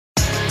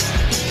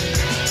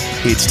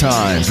It's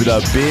time for the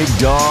Big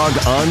Dog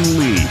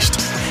Unleashed.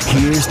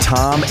 Here's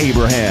Tom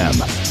Abraham.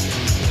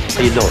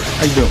 How you doing?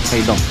 How you doing? How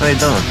you doing? How you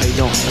doing? How you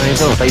doing? How you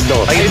doing? How you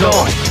doing? How you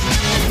doing?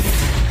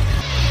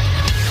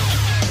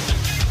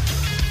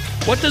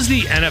 What does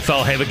the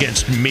NFL have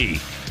against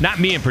me? Not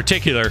me in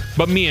particular,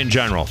 but me in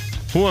general.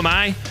 Who am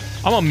I?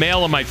 I'm a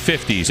male in my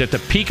 50s at the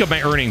peak of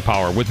my earning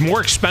power with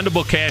more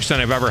expendable cash than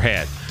I've ever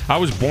had. I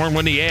was born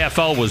when the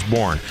AFL was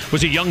born.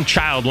 Was a young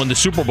child when the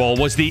Super Bowl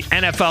was the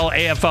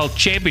NFL-AFL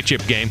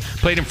championship game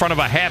played in front of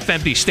a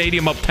half-empty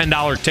stadium of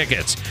 $10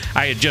 tickets.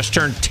 I had just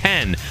turned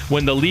 10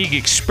 when the league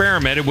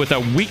experimented with a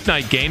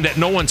weeknight game that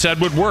no one said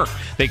would work.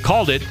 They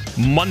called it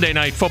Monday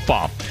Night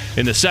Football.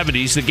 In the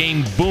 70s, the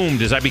game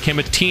boomed as I became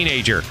a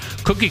teenager.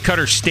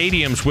 Cookie-cutter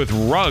stadiums with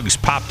rugs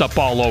popped up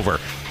all over.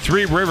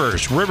 Three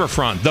Rivers,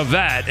 Riverfront, The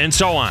Vet, and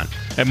so on.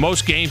 And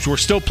most games were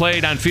still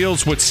played on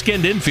fields with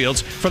skinned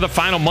infields for the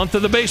final month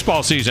of the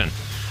baseball season.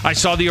 I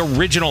saw the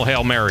original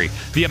Hail Mary,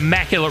 the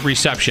Immaculate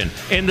Reception,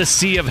 and the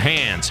Sea of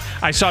Hands.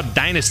 I saw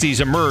dynasties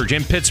emerge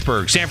in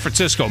Pittsburgh, San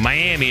Francisco,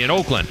 Miami, and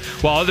Oakland,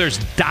 while others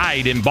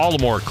died in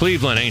Baltimore,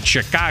 Cleveland, and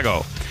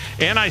Chicago.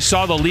 And I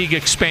saw the league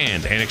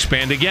expand and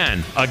expand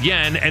again,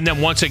 and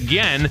then once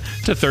again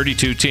to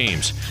 32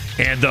 teams.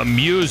 And the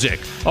music,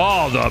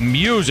 the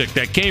music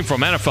that came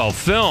from NFL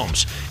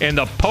films, and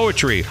the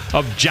poetry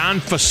of John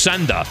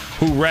Facenda,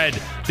 who read,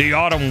 "The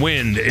autumn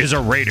wind is a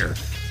Raider."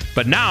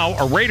 But now,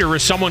 a Raider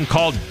is someone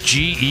called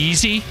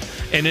G-Eazy.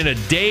 And in a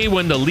day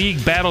when the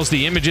league battles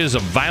the images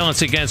of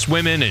violence against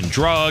women and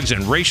drugs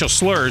and racial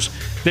slurs,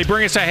 they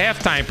bring us a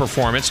halftime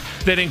performance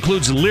that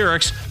includes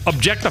lyrics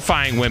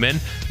objectifying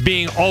women,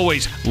 being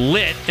always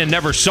lit and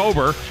never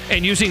sober,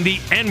 and using the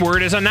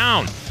N-word as a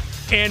noun.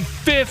 And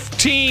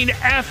 15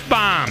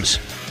 F-bombs.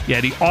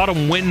 Yeah, the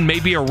autumn wind may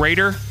be a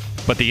Raider,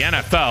 but the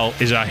NFL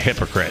is a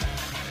hypocrite.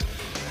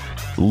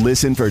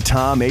 Listen for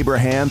Tom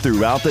Abraham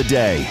throughout the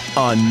day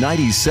on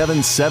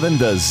 97.7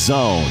 The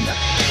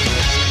Zone.